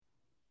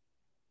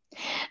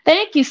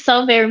Thank you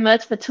so very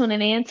much for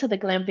tuning in to the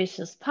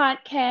Glambitious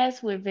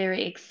podcast. We're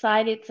very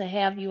excited to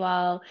have you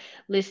all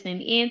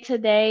listening in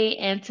today.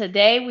 And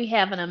today we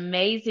have an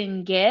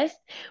amazing guest.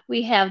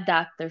 We have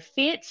Dr.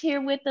 Finch here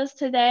with us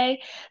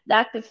today.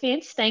 Dr.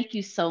 Finch, thank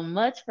you so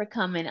much for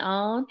coming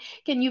on.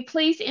 Can you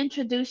please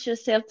introduce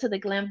yourself to the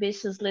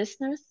Glambitious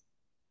listeners?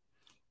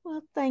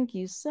 Well, thank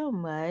you so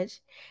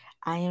much.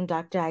 I am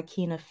Dr.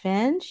 Aikyna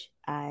Finch.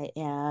 I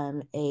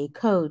am a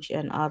coach,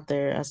 an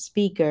author, a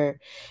speaker,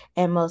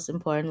 and most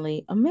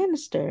importantly, a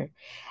minister.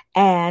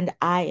 And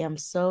I am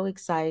so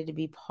excited to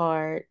be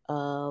part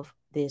of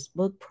this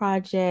book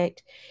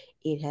project.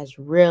 It has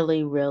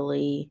really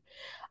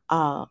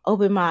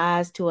opened my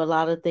eyes to a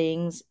lot of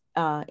things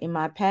in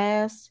my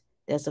past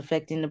that's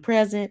affecting the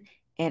present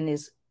and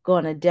is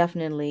going to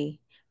definitely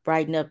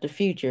brighten up the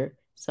future.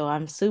 So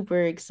I'm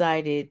super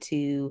excited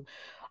to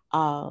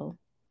uh,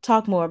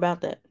 talk more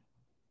about that.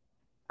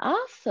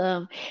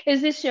 Awesome.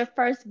 Is this your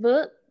first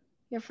book?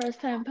 Your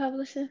first time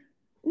publishing?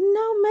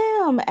 No,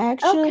 ma'am. Okay.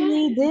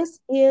 Actually, this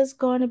is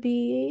going to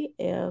be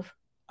if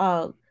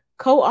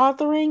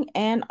co-authoring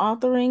and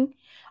authoring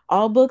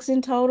all books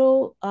in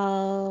total.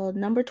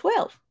 Number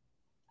 12.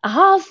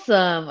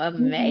 Awesome. Mhm.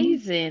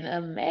 Amazing.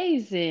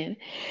 Amazing.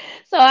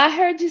 So I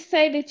heard you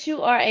say that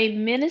you are a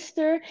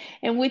minister,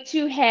 and with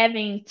you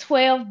having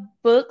 12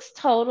 books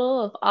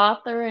total of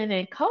authoring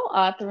and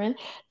co-authoring,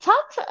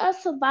 talk to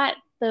us about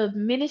the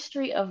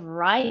ministry of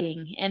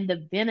writing and the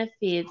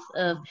benefits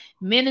of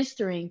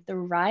ministering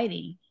through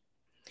writing.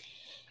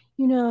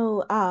 You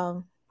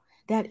know,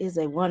 that is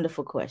a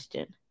wonderful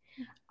question.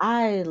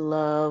 I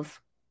love,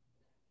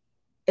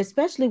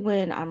 especially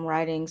when I'm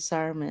writing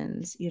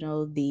sermons,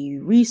 the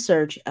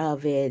research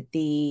of it,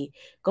 the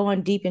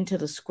going deep into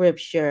the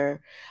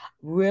scripture,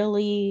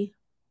 really.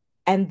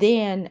 And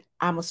then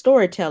I'm a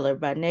storyteller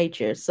by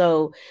nature.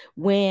 So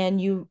when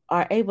you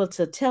are able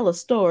to tell a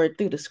story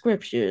through the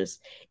scriptures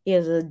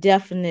is a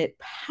definite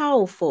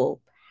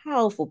powerful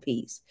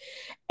piece.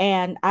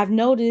 And I've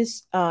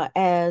noticed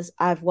as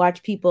I've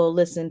watched people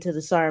listen to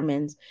the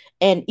sermons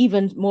and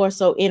even more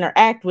so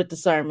interact with the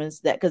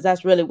sermons, that because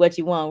that's really what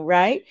you want,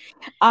 right?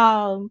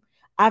 Um,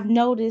 I've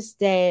noticed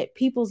that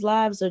people's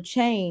lives are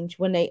changed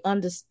when they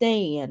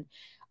understand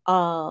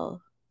uh,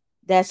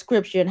 that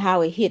scripture and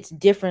how it hits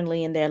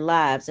differently in their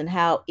lives and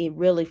how it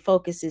really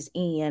focuses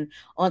in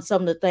on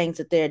some of the things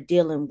that they're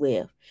dealing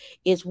with.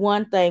 It's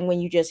one thing when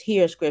you just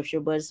hear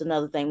scripture, but it's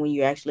another thing when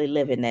you're actually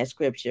living that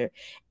scripture.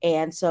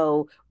 And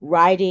so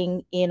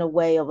writing in a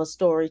way of a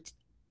story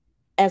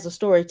as a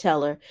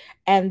storyteller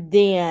and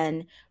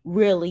then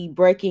really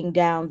breaking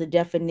down the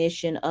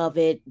definition of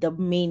it, the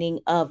meaning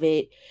of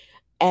it,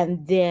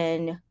 and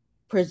then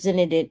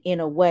presented it in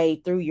a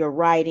way through your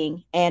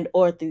writing and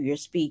or through your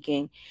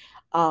speaking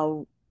uh,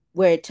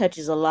 where it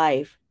touches a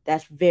life.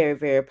 That's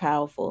very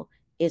powerful.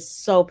 It's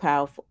so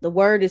powerful. The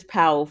word is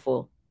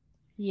powerful.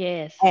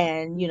 Yes.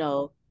 And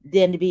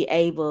then to be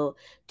able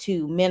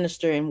to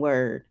minister in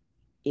word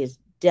is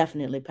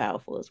definitely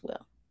powerful as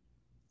well.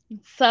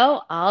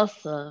 So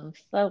awesome.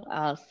 So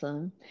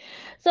awesome.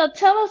 So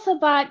tell us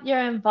about your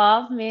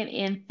involvement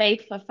in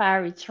Faith for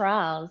Fiery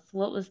Trials.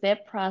 What was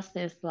that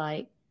process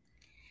like?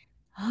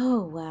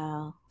 Oh,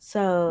 wow.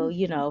 So,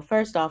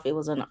 first off, it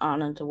was an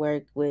honor to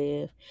work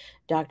with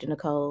Dr.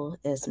 Nicole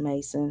S.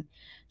 Mason.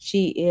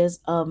 She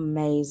is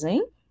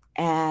amazing.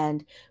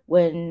 And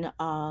when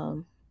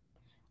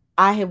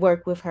I had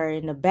worked with her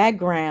in the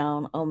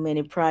background on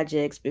many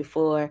projects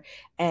before,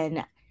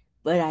 and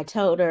but I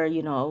told her,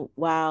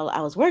 while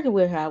I was working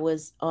with her, I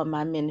was on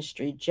my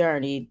ministry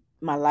journey,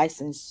 my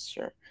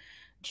licensure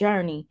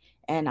journey,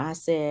 and I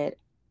said,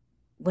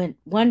 when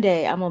one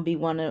day I'm gonna be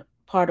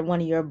part of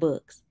one of your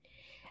books.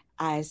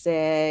 I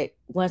said,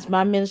 once the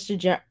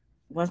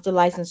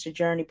licensure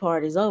journey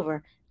part is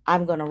over,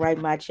 I'm gonna write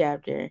my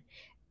chapter.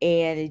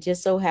 And it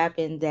just so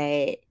happened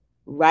that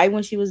right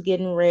when she was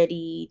getting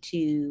ready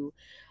to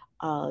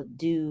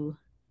do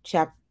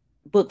chap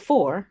book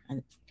 4,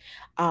 and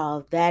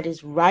that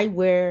is right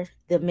where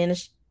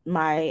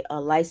my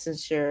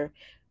licensure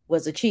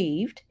was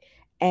achieved.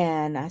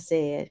 And I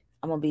said,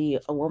 I'm gonna be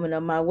a woman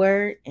of my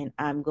word, and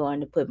I'm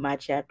going to put my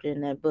chapter in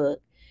that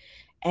book.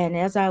 And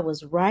as I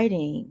was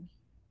writing,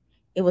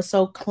 it was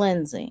so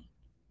cleansing.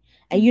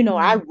 And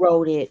I Mhm.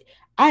 wrote it.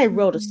 I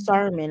wrote a Mhm.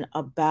 sermon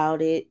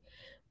about it,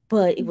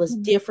 but it was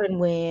Mhm. different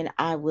when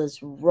I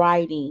was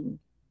writing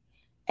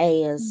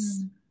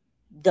as Mhm.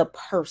 the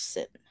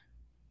person.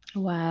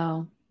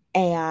 Wow.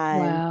 and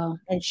Wow.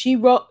 and she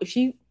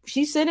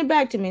sent it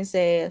back to me and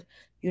said,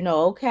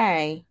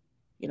 okay,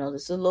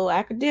 this is a little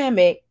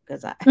academic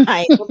because I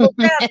ain't a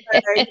professor,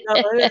 it's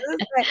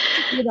like,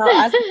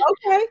 I said,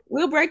 okay,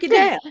 we'll break it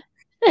down.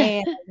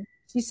 And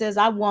she says,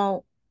 I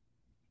want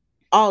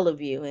all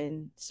of you.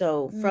 And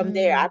so from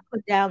there I Mm.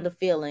 put down the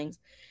feelings.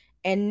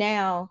 And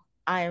now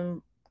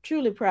I'm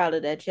truly proud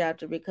of that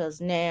chapter because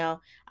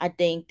now I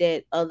think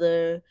that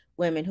other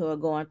women who are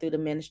going through the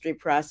ministry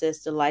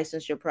process, the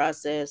licensure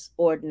process,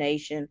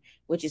 ordination,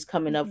 which is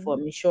coming up for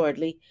Mhm. me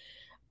shortly,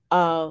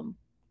 um,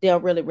 they'll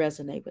really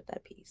resonate with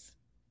that piece.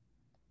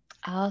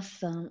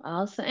 Awesome,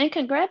 awesome. And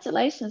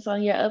congratulations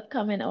on your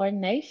upcoming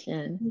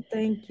ordination.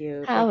 Thank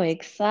you. How Thanks.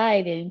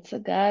 exciting. To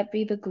God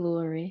be the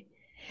glory.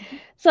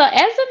 So,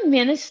 as a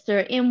minister,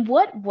 in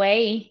what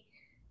way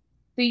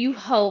do you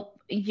hope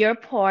your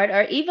part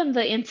or even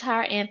the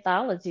entire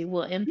anthology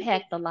will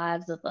impact the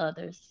lives of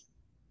others?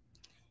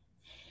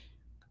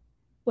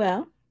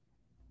 Well,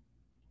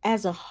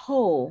 as a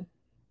whole,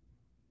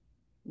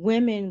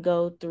 women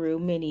go through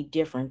many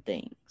different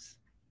things.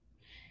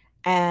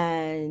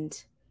 And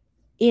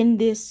in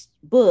this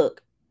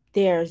book,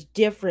 there's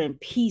different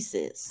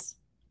pieces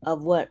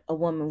of what a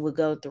woman would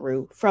go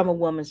through from a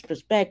woman's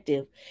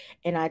perspective.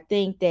 And I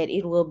think that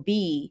it will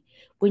be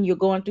when you're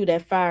going through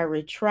that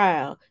fiery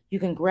trial, you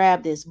can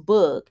grab this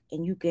book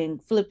and you can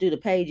flip through the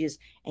pages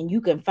and you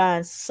can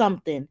find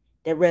something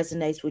that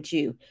resonates with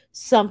you,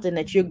 something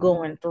that you're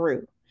going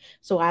through.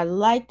 So I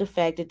like the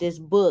fact that this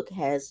book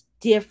has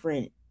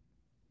different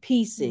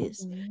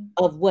pieces Mhm.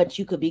 of what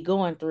you could be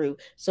going through.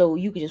 So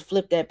you can just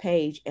flip that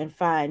page and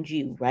find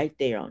you right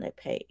there on that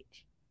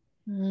page.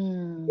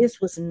 Mm,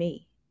 This was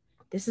me.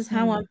 This is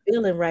how I'm mm.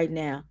 feeling right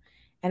now.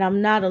 And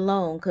I'm not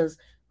alone because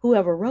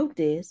whoever wrote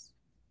this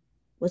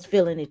was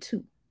feeling it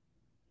too.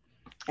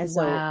 And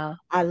so Wow.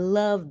 I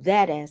love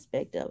that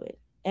aspect of it.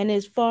 And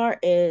as far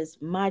as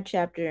my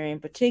chapter in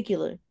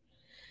particular,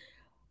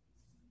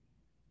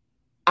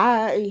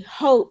 I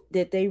hope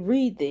that they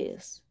read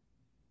this.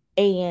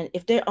 And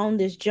if they're on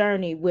this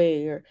journey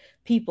where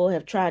people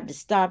have tried to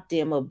stop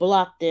them or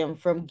block them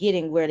from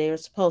getting where they're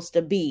supposed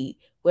to be,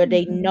 where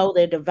they Hmm. know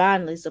they're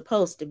divinely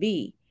supposed to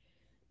be,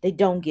 they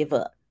don't give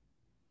up.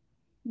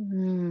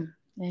 Mm.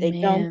 They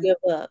don't Amen. give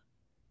up.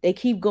 They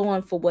keep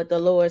going for what the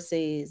Lord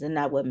says and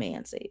not what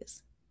man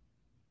says.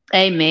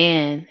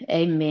 Amen.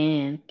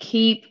 Amen.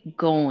 Keep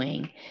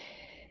going.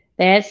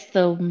 That's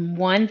the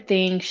one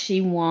thing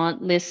she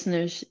want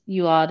listeners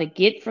you all to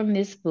get from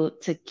this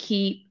book to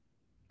keep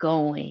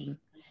going.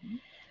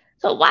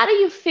 So why do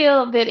you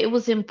feel that it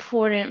was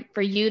important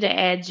for you to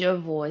add your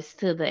voice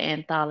to the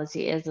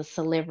anthology as a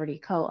celebrity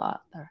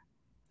co-author?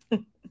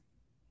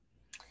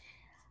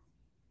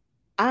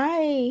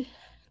 I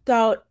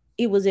thought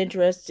it was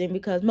interesting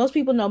because most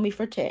people know me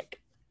for tech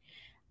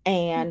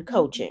and Mhm.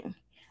 coaching.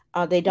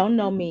 They don't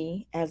know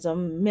me as a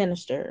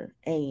minister,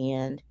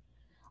 and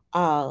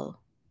uh,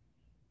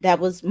 that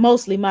was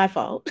mostly my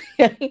fault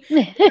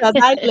because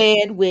I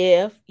led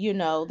with,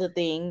 the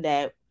thing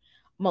that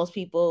most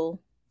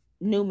people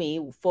knew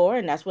me for,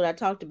 and that's what I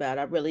talked about.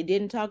 I really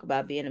didn't talk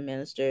about being a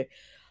minister.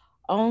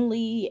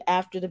 Only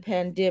after the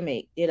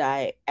pandemic did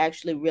I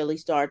actually really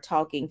start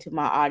talking to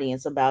my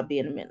audience about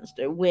being a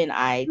minister. When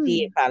I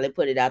did Hmm. finally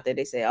put it out there,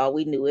 they said, "Oh,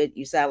 we knew it.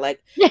 You sound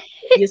like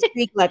you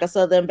speak like a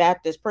Southern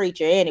Baptist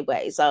preacher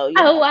anyway." So,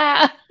 Oh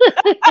wow.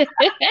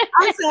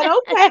 I said,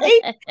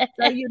 "Okay."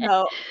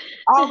 So,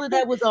 all of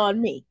that was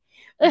on me.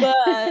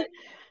 But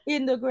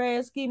in the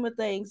grand scheme of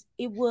things,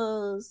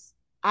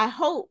 I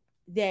hope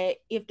that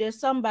if there's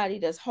somebody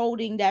that's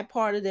holding that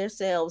part of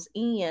themselves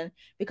in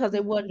because they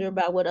wonder Mhm.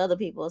 about what other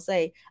people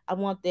say, I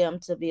want them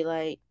to be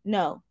like,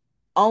 no,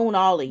 own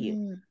all of you.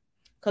 Mm.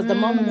 Because the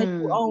moment that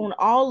you Mm. own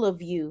all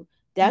of you,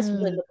 that's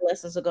when Mm. the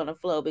blessings are going to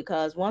flow.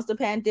 Because once the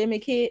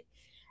pandemic hit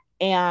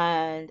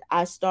and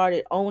I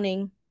started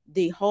owning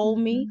the whole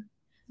me,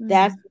 Mhm.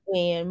 that's Mm.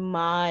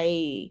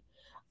 when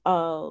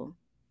uh,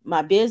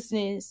 my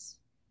business,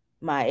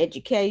 my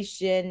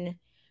education,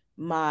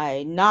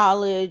 my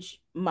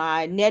knowledge,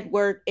 my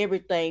network,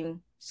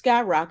 everything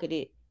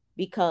skyrocketed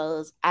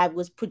because I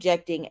was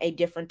projecting a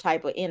different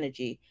type of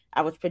energy.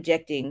 I was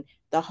projecting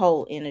the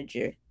whole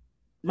energy,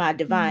 my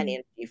divine Mm.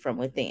 energy from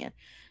within.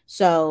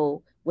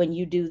 So when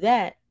you do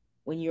that,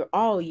 when you're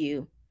all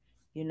you,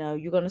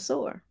 you're going to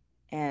soar.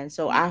 And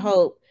so I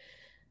hope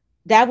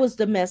that was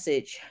the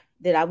message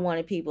that I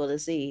wanted people to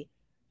see,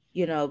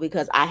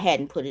 because I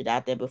hadn't put it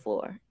out there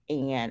before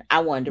and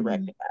I wanted to Mm.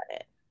 rectify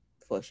that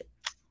for sure.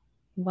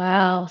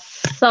 Wow,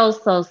 so,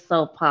 so,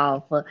 so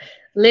powerful.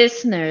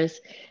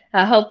 Listeners,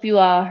 I hope you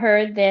all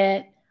heard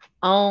that.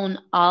 Own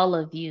all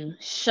of you.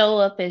 Show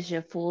up as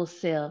your full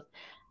self.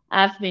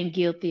 I've been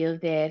guilty of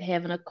that,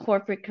 having a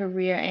corporate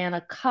career and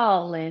a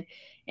calling,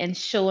 and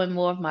showing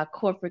more of my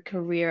corporate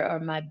career or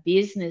my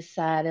business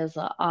side as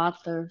an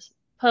author,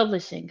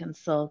 publishing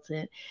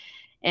consultant.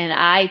 And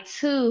I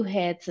too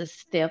had to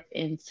step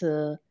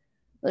into,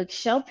 look,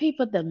 show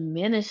people the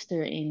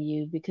minister in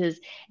you, because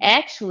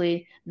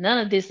actually none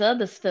of this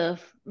other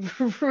stuff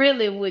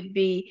really would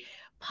be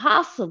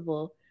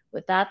possible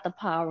without the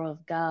power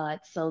of God.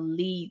 So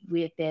lead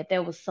with that.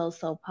 That was so,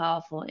 so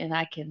powerful, and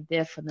I can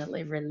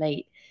definitely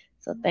relate.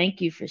 So thank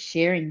you for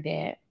sharing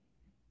that.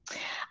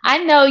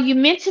 I know you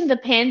mentioned the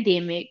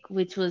pandemic,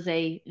 which was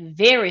a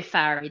very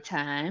fiery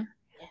time.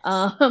 Yes.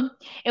 Um,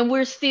 and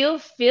we're still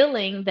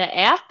feeling the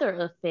after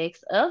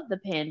effects of the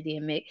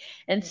pandemic.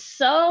 And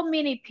so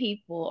many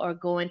people are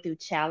going through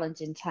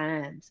challenging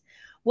times.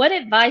 What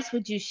advice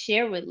would you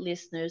share with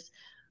listeners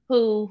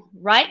who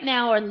right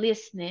now are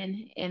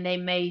listening and they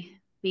may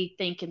be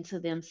thinking to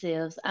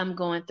themselves, I'm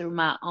going through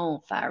my own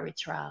fiery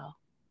trial?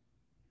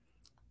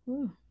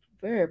 Ooh,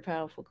 very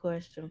powerful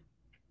question.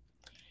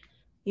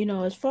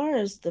 As far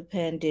as the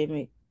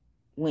pandemic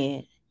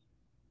went,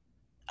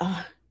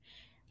 uh,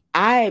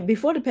 I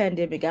before the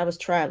pandemic, I was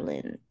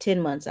traveling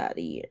 10 months out of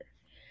the year,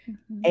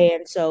 Mhm.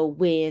 and so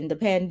when the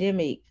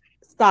pandemic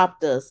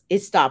stopped us, it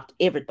stopped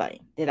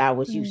everything that I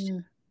was used to,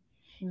 Mm,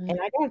 and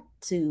mm, I got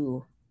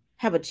to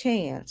have a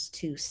chance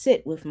to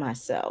sit with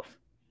myself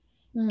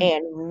mm.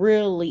 and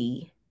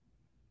really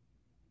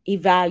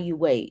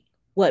evaluate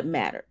what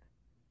mattered.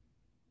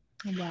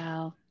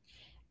 Wow.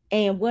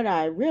 And what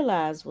I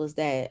realized was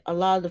that a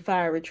lot of the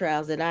fiery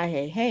trials that I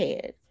had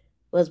had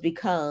was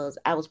because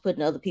I was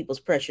putting other people's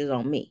pressures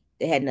on me.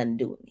 They had nothing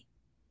to do with me.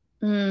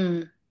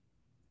 Mm,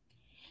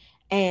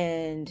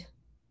 And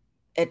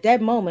at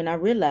that moment, I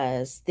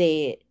realized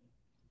that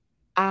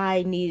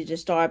I needed to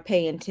start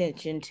paying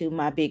attention to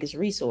my biggest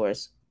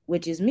resource,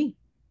 which is me.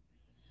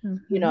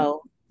 You mhm,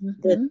 know,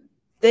 the mhm,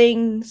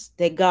 things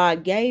that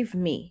God gave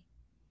me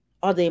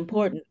are the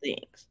important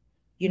things.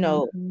 You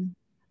know, mhm,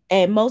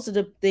 and most of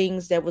the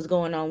things that was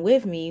going on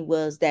with me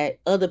was that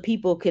other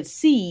people could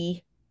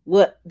see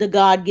what the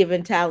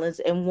god-given talents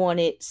and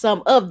wanted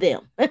some of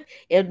them,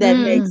 if that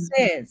makes mm,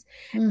 sense.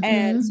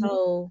 And mhm,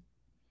 so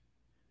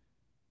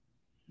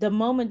the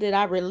moment that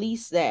I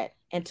released that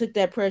and took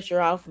that pressure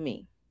off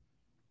me,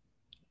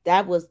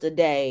 that was the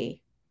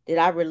day that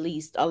I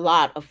released a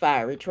lot of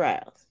fiery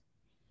trials.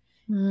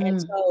 And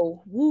mm.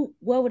 so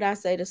what would I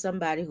say to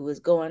somebody who is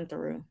going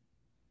through?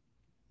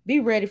 Be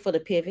ready for the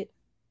pivot.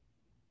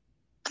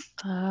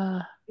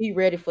 Ah, Be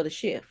ready for the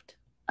shift.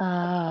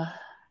 ah,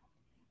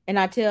 And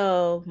I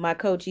tell my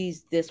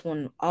coachees this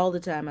one all the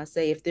time. I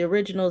say, if the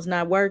original is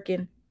not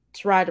working,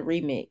 try the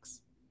remix.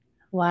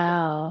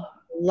 wow.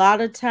 A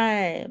lot of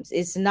times,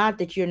 it's not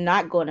that you're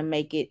not going to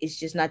make it, it's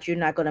just not you're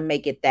not going to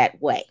make it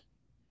that way.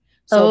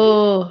 So be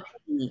Oh,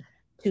 ready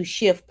to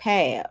shift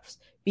paths,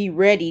 be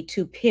ready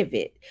to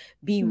pivot,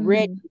 be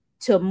ready mm,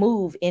 to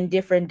move in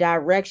different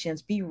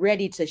directions, be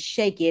ready to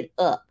shake it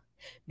up,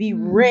 be mm,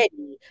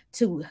 ready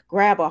to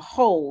grab a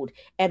hold,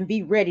 and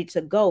be ready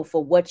to go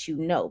for what you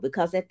know.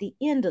 Because at the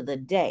end of the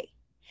day,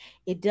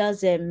 it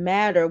doesn't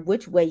matter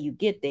which way you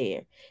get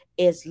there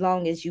as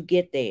long as you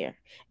get there.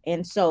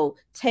 And so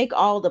take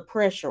all the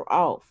pressure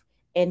off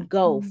and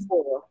go mm,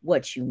 for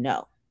what you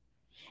know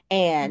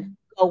and mm,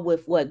 go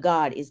with what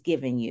God is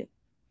giving you.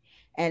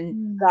 And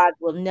mm. God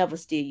will never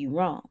steer you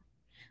wrong.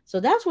 So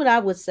that's what I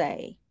would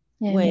say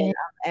when Amen.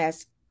 I'm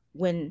asked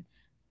when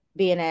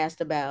being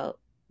asked about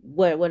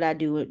what I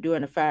do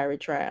during a fiery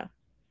trial.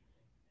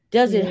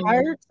 Does it Yeah.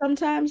 hurt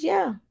sometimes?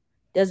 Yeah.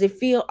 Does it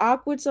feel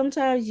awkward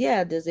sometimes?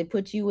 Yeah. Does it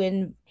put you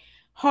in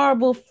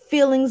horrible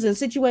feelings and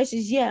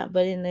situations? Yeah.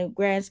 But in the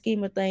grand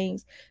scheme of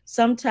things,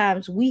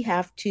 sometimes we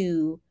have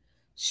to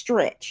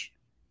stretch,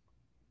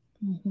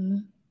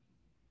 Mhm,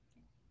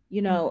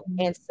 mhm.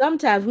 and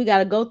sometimes we got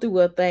to go through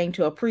a thing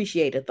to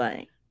appreciate a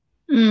thing.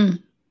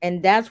 Mm,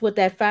 And that's what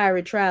that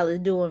fiery trial is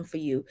doing for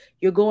you.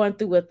 You're going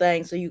through a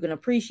thing so you can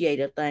appreciate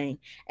a thing.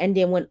 And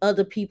then when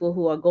other people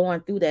who are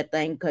going through that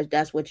thing, because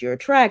that's what you're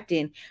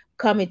attracting,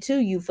 coming to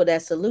you for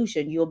that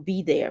solution, you'll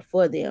be there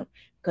for them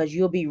because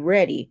you'll be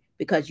ready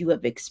because you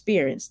have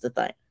experienced the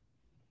thing.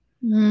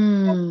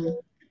 mm.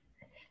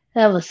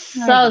 That was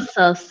All so, right.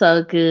 so,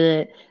 so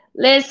good.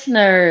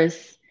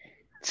 Listeners,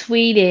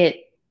 tweet it,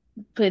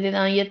 put it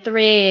on your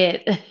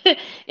thread,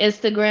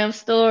 Instagram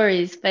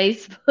stories,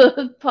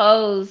 Facebook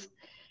posts.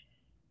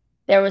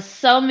 There were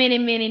so many,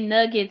 many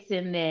nuggets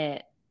in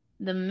that.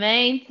 The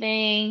main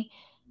thing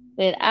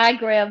that I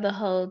grabbed a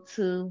hold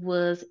to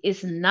was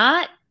it's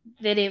not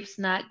that it's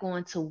not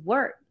going to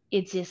work.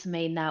 It just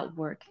may not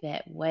work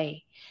that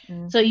way.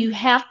 So Mm-hmm. you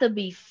have to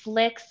be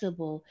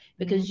flexible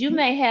because you Mm-hmm.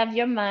 may have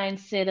your mind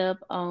set up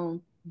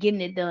on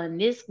getting it done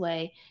this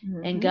way,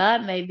 and Mm-hmm.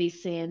 God may be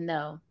saying,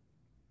 no,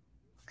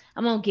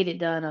 I'm going to get it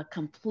done a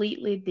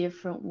completely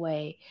different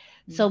way.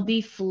 So Mm-hmm.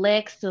 be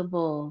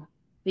flexible.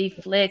 Be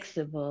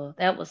flexible.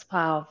 That was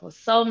powerful.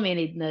 So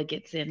many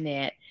nuggets in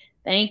that.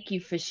 Thank you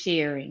for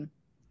sharing.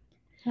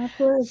 My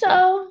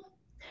pleasure. So,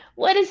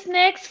 what is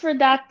next for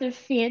Dr.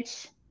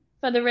 Finch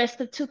for the rest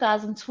of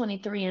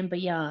 2023 and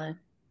beyond?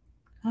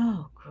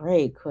 Oh,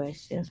 great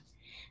question.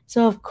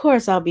 So, of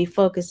course, I'll be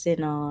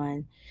focusing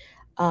on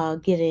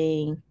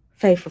getting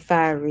Faithful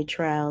Fiery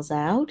Trials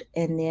out,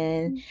 and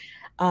then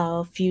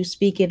a few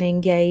speaking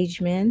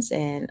engagements,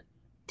 and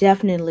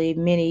definitely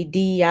many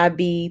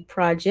DIB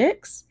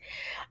projects.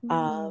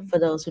 Mm, For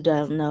those who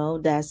don't know,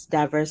 that's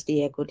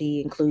diversity,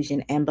 equity,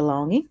 inclusion, and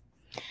belonging.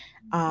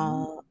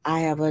 mhm, I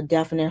have a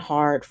definite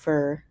heart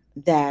for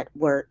that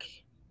work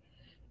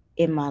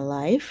in my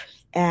life,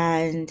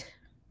 and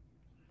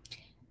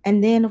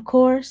then of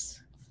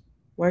course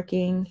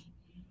working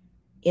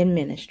in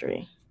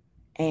ministry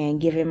and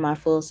giving my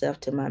full self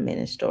to my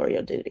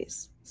ministerial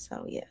duties.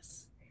 So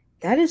yes,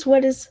 that is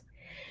what is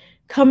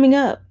coming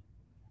up.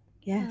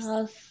 Yes.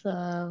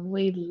 awesome.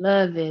 We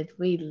love it.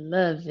 We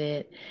love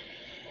it.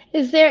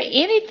 Is there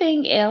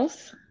anything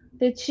else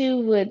that you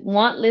would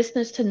want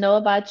listeners to know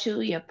about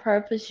you, your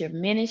purpose, your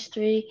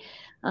ministry,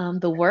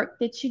 the work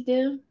that you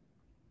do?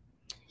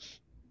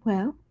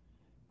 Well,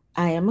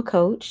 I am a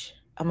coach.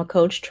 I'm a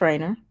coach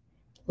trainer,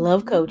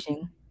 Love Mhm.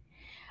 coaching.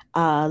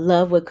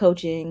 Love what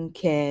coaching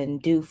can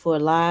do for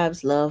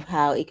lives. Love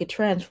how it could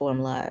transform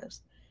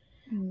lives.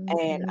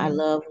 And I Mhm.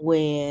 love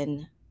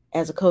when,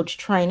 as a coach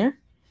trainer,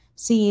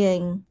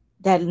 seeing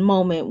that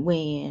moment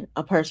when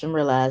a person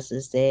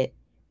realizes that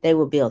they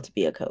were built to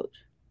be a coach.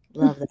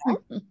 Love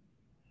that.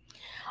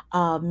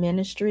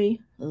 Ministry,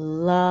 I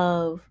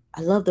love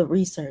the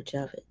research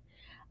of it.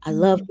 I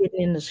love Mhm.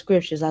 getting in the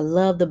scriptures. I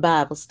love the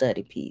Bible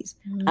study piece.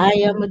 I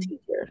am a Mhm.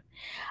 teacher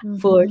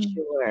for Mhm.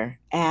 sure.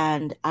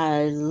 And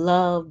I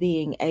love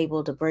being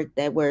able to break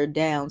that word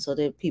down so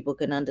that people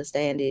can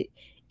understand it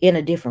in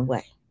a different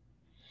way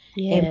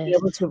and be Yes.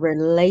 able to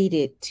relate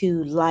it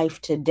to life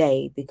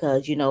today,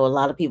 because a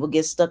lot of people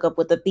get stuck up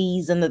with the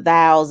these and the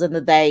thous and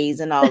the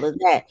days and all of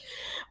that.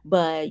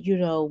 But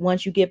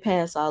once you get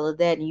past all of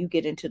that and you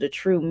get into the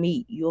true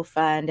meat, you'll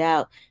find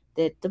out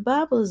that the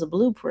Bible is a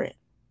blueprint.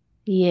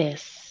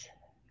 Yes.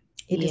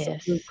 It is a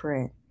Yes.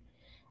 blueprint.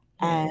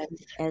 Yes. And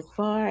as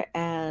far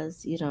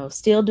as,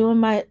 still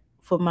doing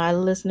for my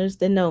listeners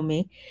that know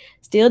me,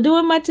 still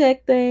doing my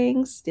tech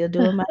things, still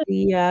doing my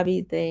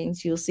DIY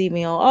things. You'll see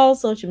me on all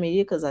social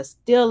media because I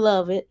still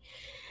love it.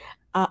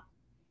 Uh,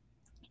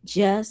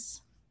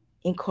 just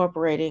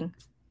incorporating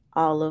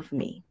all of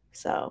me.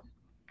 So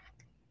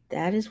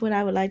that is what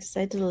I would like to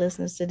say to the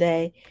listeners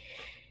today.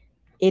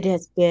 It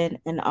has been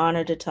an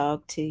honor to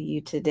talk to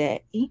you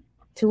today,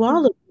 to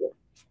all of you.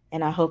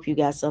 And I hope you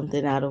got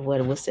something out of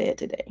what was said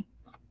today.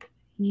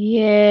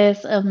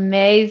 Yes,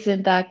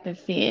 amazing, Dr.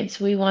 Finch.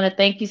 We want to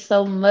thank you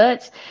so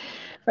much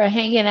for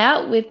hanging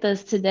out with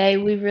us today.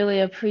 We really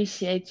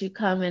appreciate you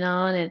coming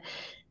on and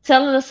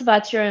telling us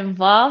about your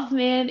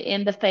involvement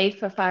in the Faith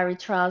for Fiery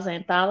Trials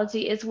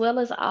anthology, as well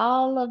as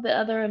all of the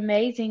other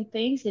amazing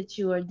things that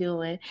you are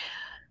doing.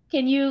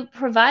 Can you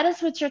provide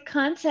us with your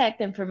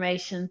contact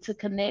information to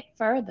connect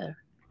further?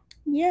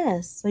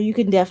 Yes. So you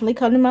can definitely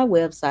come to my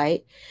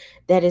website.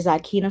 That is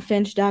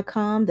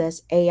AikynaFinch.com.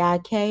 That's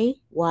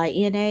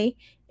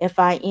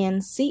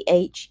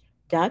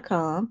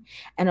AikynaFinch.com.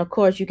 And of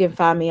course, you can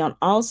find me on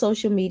all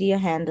social media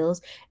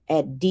handles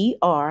at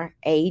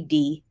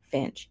DRAD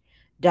Finch,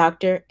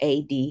 Dr.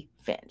 A.D.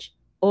 Finch.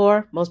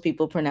 Or most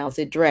people pronounce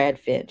it Drad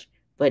Finch.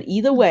 But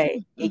either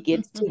way, it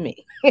gets to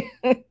me.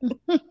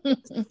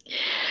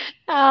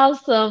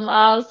 Awesome,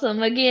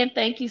 awesome. Again,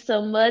 thank you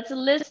so much.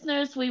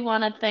 Listeners, we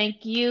want to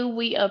thank you.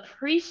 We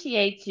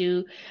appreciate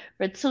you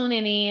for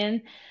tuning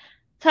in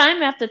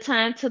time after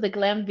time to the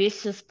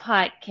Glambitious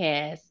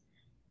podcast.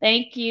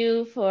 Thank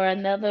you for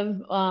another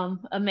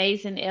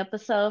amazing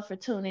episode, for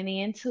tuning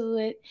into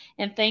it.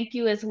 And thank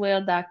you as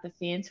well, Dr.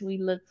 Finch. We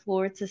look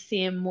forward to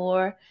seeing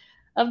more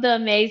of the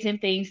amazing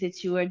things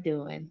that you are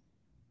doing.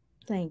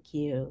 Thank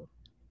you.